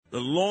the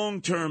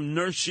long-term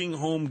nursing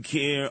home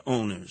care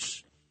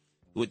owners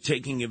were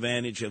taking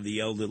advantage of the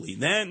elderly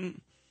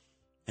then,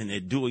 and they're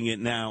doing it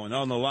now. And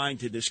on the line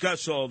to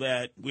discuss all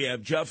that, we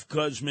have Jeff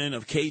Guzman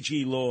of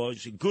KG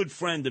Laws, a good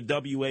friend of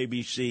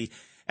WABC,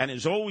 and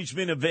has always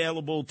been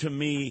available to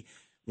me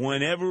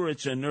whenever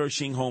it's a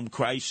nursing home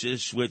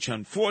crisis, which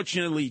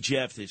unfortunately,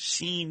 Jeff, there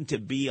seem to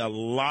be a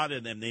lot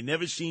of them. They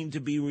never seem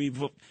to be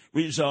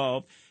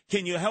resolved.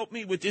 Can you help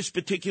me with this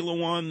particular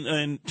one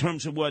in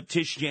terms of what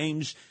Tish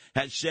James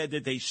has said,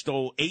 that they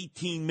stole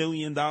 $18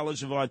 million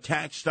of our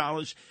tax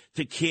dollars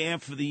to care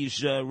for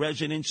these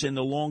residents in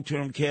the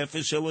long-term care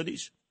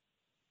facilities?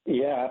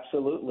 Yeah,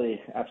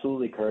 absolutely.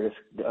 Absolutely, Curtis.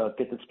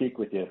 Good to speak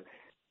with you.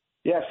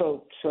 Yeah,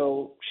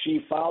 so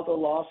she filed a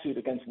lawsuit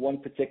against one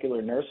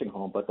particular nursing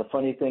home, but the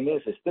funny thing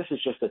is this is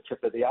just the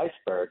tip of the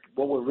iceberg.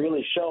 What we're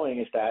really showing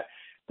is that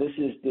this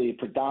is the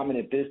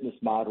predominant business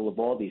model of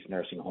all these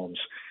nursing homes.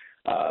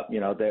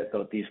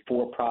 These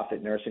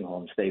for-profit nursing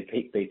homes, they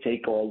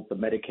take all the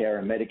Medicare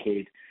and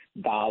Medicaid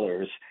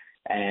dollars,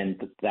 and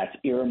that's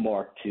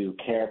earmarked to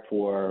care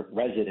for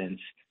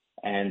residents,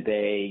 and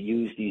they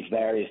use these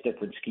various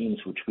different schemes,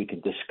 which we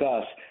can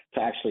discuss,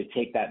 to actually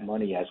take that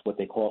money as what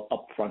they call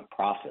upfront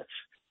profits,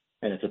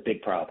 and it's a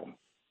big problem.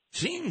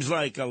 Seems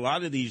like a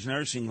lot of these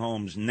nursing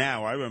homes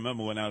now, I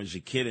remember when I was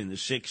a kid in the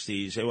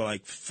 60s, they were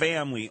like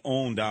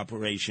family-owned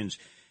operations.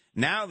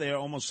 Now they're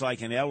almost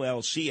like an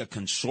LLC, a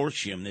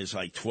consortium. There's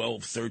like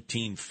 12,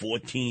 13,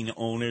 14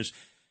 owners.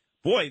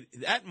 Boy,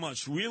 that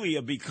must really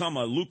have become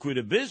a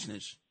lucrative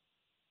business.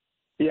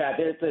 Yeah,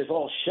 there's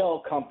all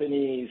shell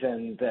companies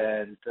and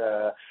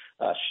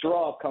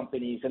straw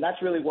companies, and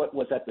that's really what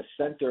was at the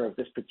center of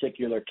this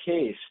particular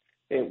case.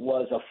 It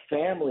was a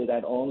family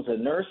that owns a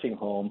nursing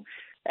home,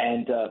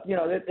 and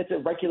it's a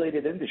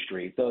regulated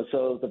industry.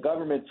 So the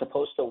government's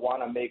supposed to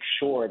want to make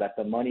sure that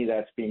the money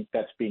that's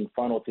being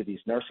funneled to these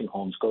nursing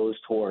homes goes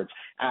towards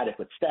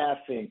adequate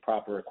staffing,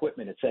 proper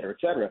equipment, et cetera, et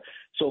cetera.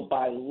 So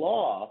by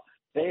law,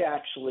 they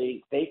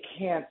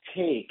can't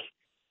take.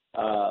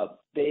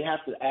 They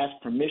have to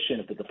ask permission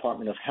of the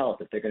Department of Health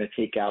if they're going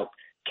to take out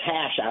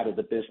cash out of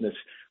the business,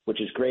 which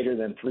is greater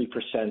than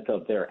 3%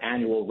 of their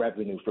annual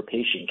revenue for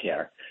patient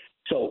care.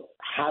 So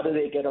how do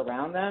they get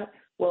around that?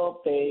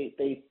 Well, they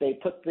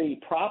put the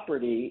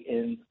property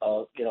in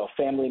a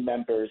family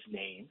member's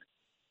name,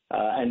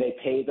 and they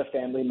pay the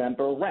family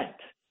member rent.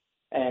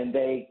 And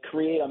they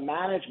create a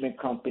management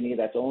company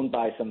that's owned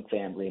by some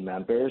family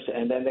members,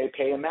 and then they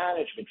pay a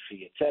management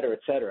fee, et cetera,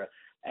 et cetera.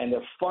 And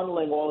they're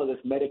funneling all of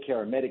this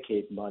Medicare and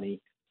Medicaid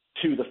money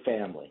to the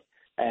family,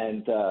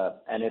 and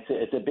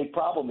it's a big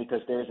problem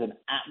because there's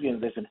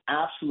an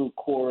absolute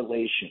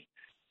correlation.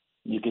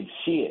 You can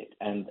see it,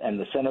 and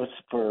the Centers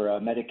for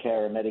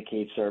Medicare and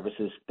Medicaid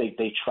Services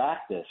they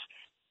track this.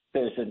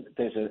 There's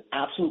an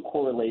absolute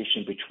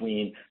correlation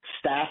between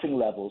staffing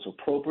levels,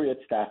 appropriate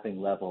staffing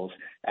levels,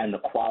 and the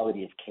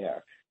quality of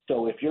care.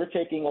 So if you're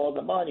taking all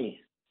the money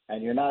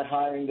and you're not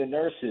hiring the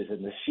nurses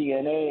and the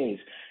CNAs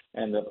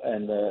and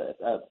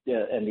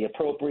the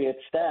appropriate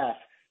staff,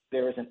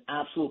 there is an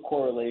absolute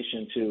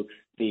correlation to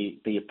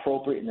the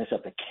appropriateness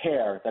of the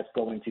care that's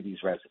going to these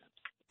residents.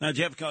 Now,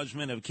 Jeff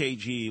Guzman of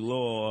KG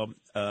Law,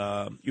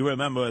 you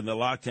remember in the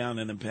lockdown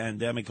and the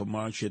pandemic of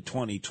March of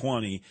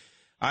 2020,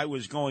 I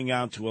was going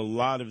out to a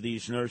lot of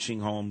these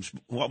nursing homes,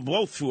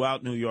 both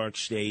throughout New York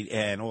State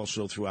and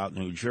also throughout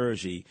New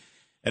Jersey.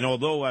 And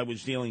although I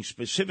was dealing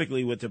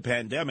specifically with the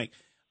pandemic,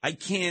 I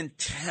can't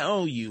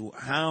tell you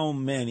how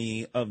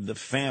many of the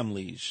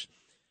families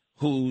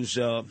whose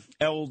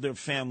elder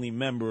family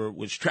member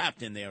was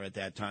trapped in there at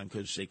that time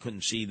because they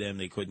couldn't see them,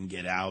 they couldn't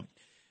get out,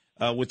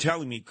 were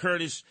telling me,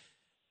 Curtis,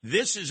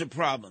 this is a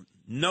problem,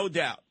 no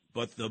doubt.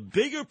 But the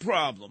bigger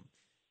problem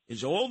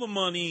is all the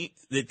money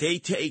that they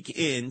take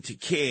in to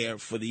care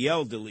for the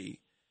elderly,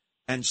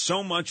 and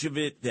so much of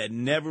it that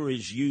never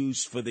is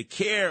used for the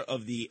care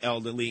of the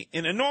elderly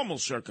in a normal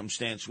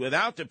circumstance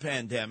without the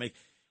pandemic.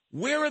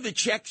 Where are the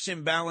checks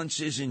and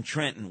balances in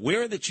Trenton?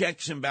 Where are the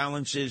checks and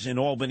balances in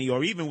Albany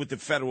or even with the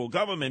federal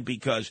government?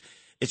 Because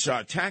it's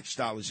our tax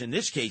dollars. In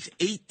this case,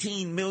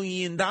 $18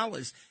 million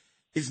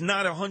is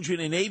not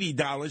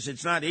 $180.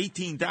 It's not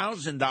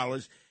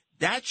 $18,000.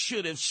 That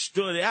should have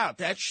stood out.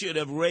 That should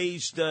have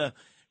raised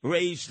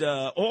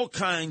all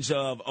kinds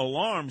of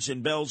alarms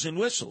and bells and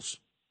whistles.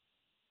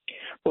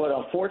 But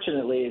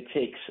unfortunately, it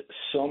takes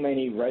so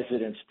many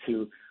residents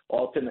to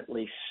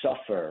ultimately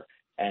suffer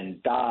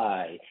and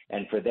die,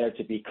 and for there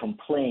to be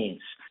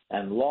complaints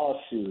and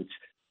lawsuits,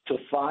 to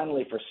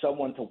finally for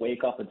someone to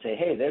wake up and say,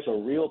 hey, there's a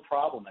real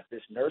problem at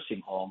this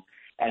nursing home.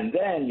 And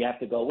then you have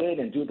to go in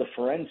and do the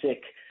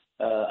forensic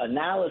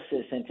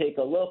analysis and take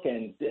a look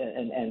and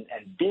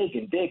dig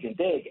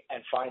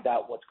and find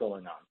out what's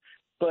going on.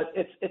 But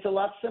it's a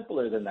lot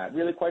simpler than that.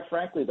 Really, quite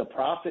frankly, the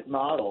profit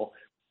model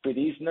for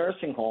these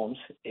nursing homes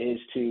is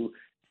to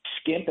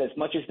skimp as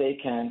much as they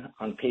can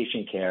on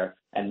patient care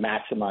and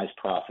maximize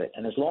profit.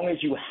 And as long as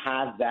you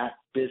have that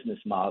business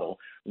model,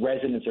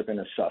 residents are going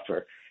to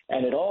suffer.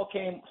 And it all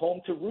came home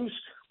to roost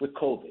with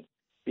COVID.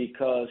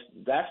 because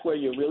that's where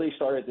you really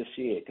started to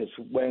see it. Because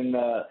when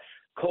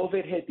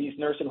COVID hit, these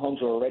nursing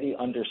homes were already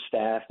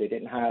understaffed. They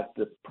didn't have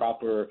the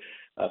proper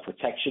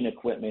protection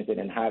equipment. They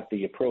didn't have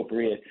the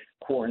appropriate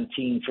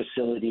quarantine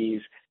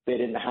facilities. They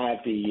didn't have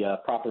the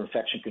proper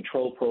infection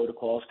control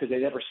protocols because they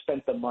never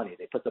spent the money.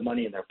 They put the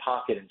money in their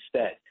pocket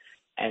instead.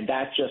 And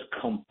that just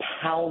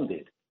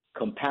compounded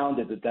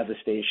the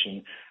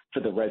devastation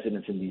for the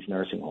residents in these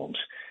nursing homes.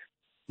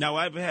 Now,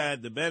 I've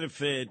had the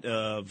benefit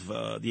of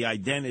the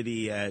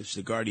identity as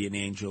the guardian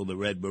angel, the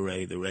red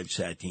beret, the red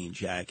sateen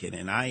jacket,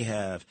 and I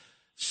have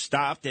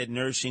stopped at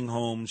nursing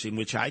homes in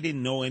which I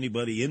didn't know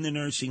anybody in the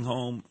nursing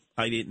home.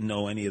 I didn't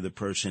know any of the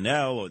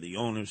personnel or the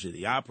owners or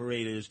the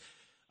operators.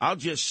 I'll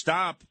just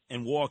stop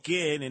and walk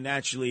in, and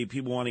naturally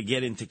people want to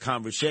get into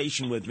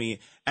conversation with me,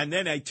 and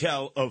then I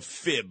tell a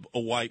fib,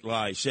 a white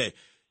lie, say,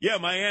 yeah,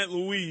 my Aunt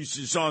Louise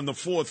is on the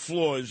 4th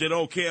floor. Is it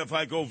okay if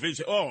I go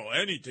visit? Oh,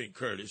 anything,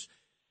 Curtis.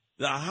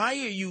 The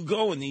higher you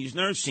go in these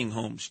nursing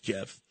homes,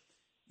 Jeff,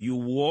 you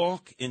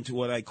walk into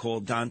what I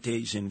call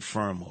Dante's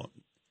Inferno.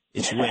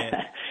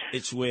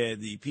 It's where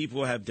the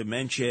people have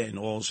dementia and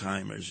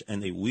Alzheimer's,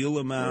 and they wheel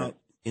them out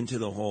into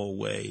the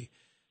hallway.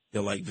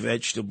 They're like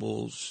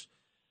vegetables.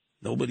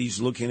 Nobody's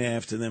looking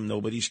after them.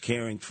 Nobody's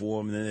caring for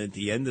them. And then at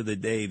the end of the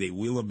day, they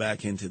wheel them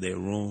back into their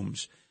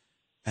rooms.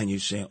 And you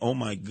say, oh,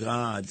 my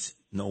God,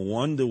 no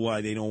wonder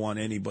why they don't want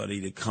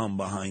anybody to come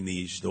behind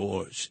these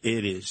doors.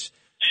 It is.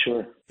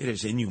 Sure. It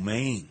is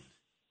inhumane.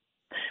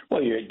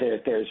 Well,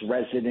 there's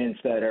residents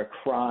that are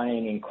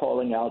crying and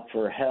calling out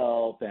for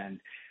help, and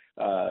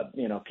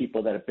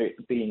people that are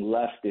being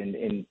left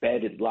in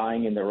bed and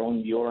lying in their own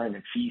urine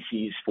and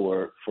feces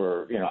for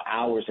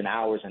hours and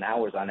hours and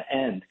hours on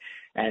end.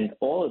 And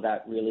all of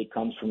that really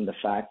comes from the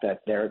fact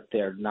that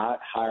they're not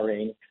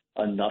hiring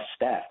enough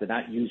staff. They're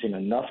not using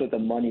enough of the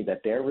money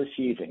that they're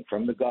receiving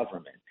from the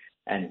government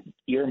and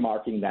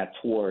earmarking that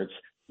towards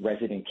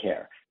resident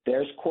care.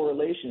 There's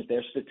correlations,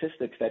 there's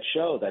statistics that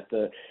show that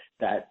the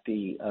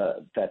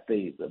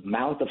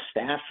amount of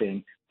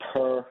staffing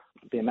per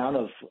the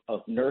amount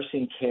of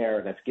nursing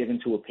care that's given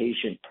to a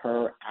patient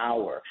per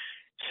hour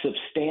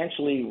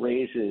substantially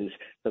raises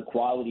the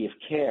quality of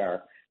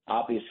care,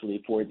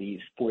 obviously, for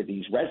these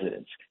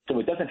residents. So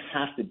it doesn't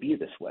have to be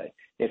this way.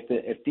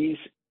 If these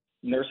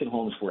nursing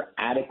homes were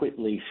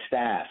adequately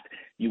staffed,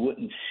 you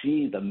wouldn't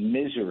see the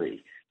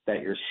misery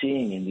that you're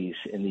seeing in these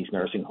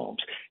nursing homes.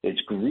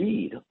 It's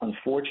greed,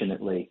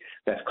 unfortunately,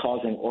 that's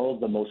causing all of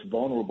the most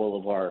vulnerable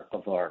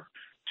of our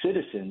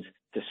citizens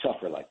to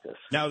suffer like this.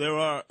 Now, there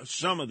are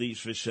some of these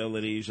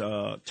facilities,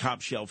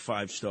 top shelf,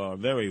 5-star,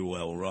 very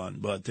well run,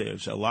 but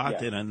there's a lot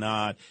that are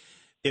not.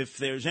 If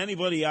there's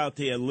anybody out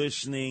there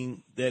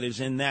listening that is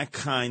in that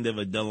kind of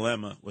a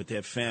dilemma with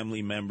their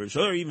family members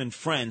or even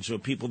friends or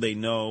people they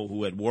know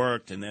who had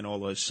worked and then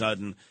all of a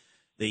sudden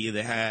they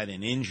either had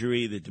an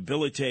injury that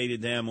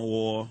debilitated them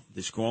or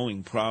this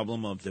growing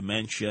problem of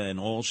dementia and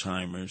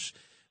Alzheimer's,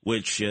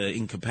 which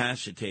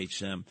incapacitates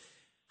them.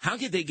 How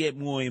could they get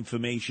more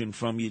information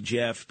from you,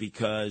 Jeff?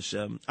 Because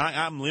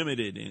I'm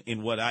limited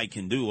in what I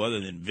can do other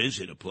than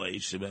visit a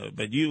place.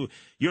 But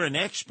you're an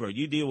expert.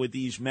 You deal with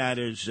these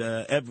matters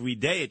every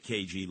day at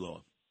KG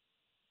Law.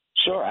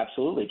 Sure,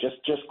 absolutely.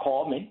 Just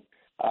call me.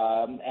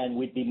 And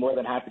we'd be more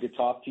than happy to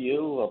talk to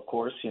you, of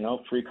course,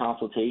 free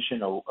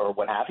consultation or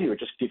what have you, or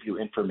just give you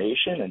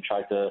information and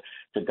try to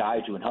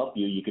guide you and help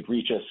you. You could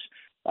reach us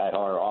at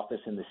our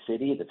office in the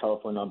city. The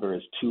telephone number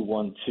is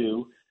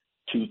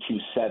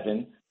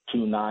 212-227-2900,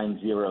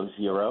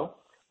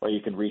 or you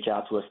can reach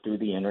out to us through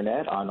the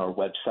internet on our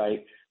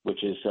website,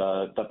 which is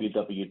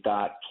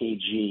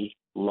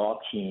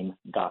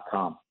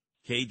www.kglawteam.com.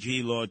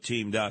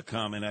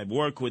 kglawteam.com. And I've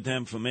worked with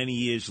them for many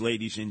years,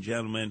 ladies and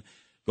gentlemen,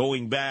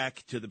 going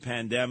back to the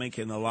pandemic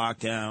and the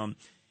lockdown.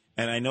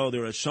 And I know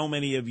there are so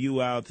many of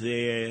you out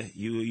there,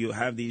 you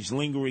have these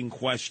lingering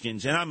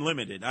questions, and I'm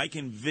limited. I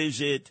can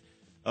visit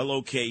a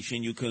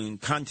location. You can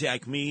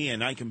contact me,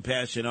 and I can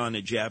pass it on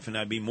to Jeff, and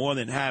I'd be more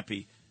than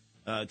happy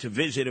to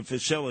visit a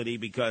facility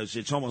because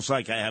it's almost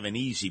like I have an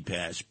easy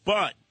pass.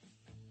 But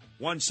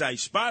once I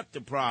spot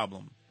the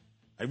problem,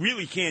 I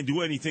really can't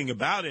do anything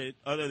about it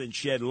other than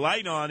shed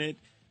light on it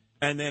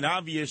and then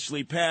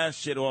obviously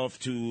pass it off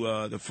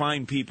to the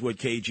fine people at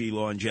KG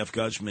Law and Jeff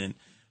Guzman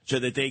so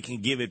that they can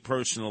give it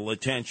personal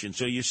attention.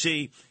 So you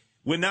see,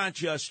 we're not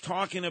just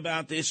talking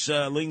about this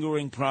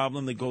lingering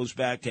problem that goes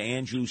back to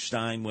Andrew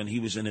Stein when he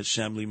was an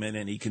assemblyman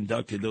and he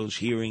conducted those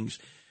hearings,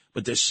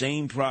 but the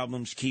same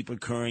problems keep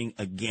occurring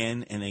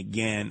again and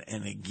again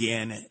and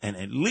again, and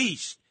at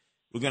least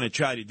we're going to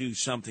try to do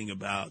something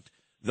about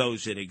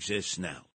those that exist now.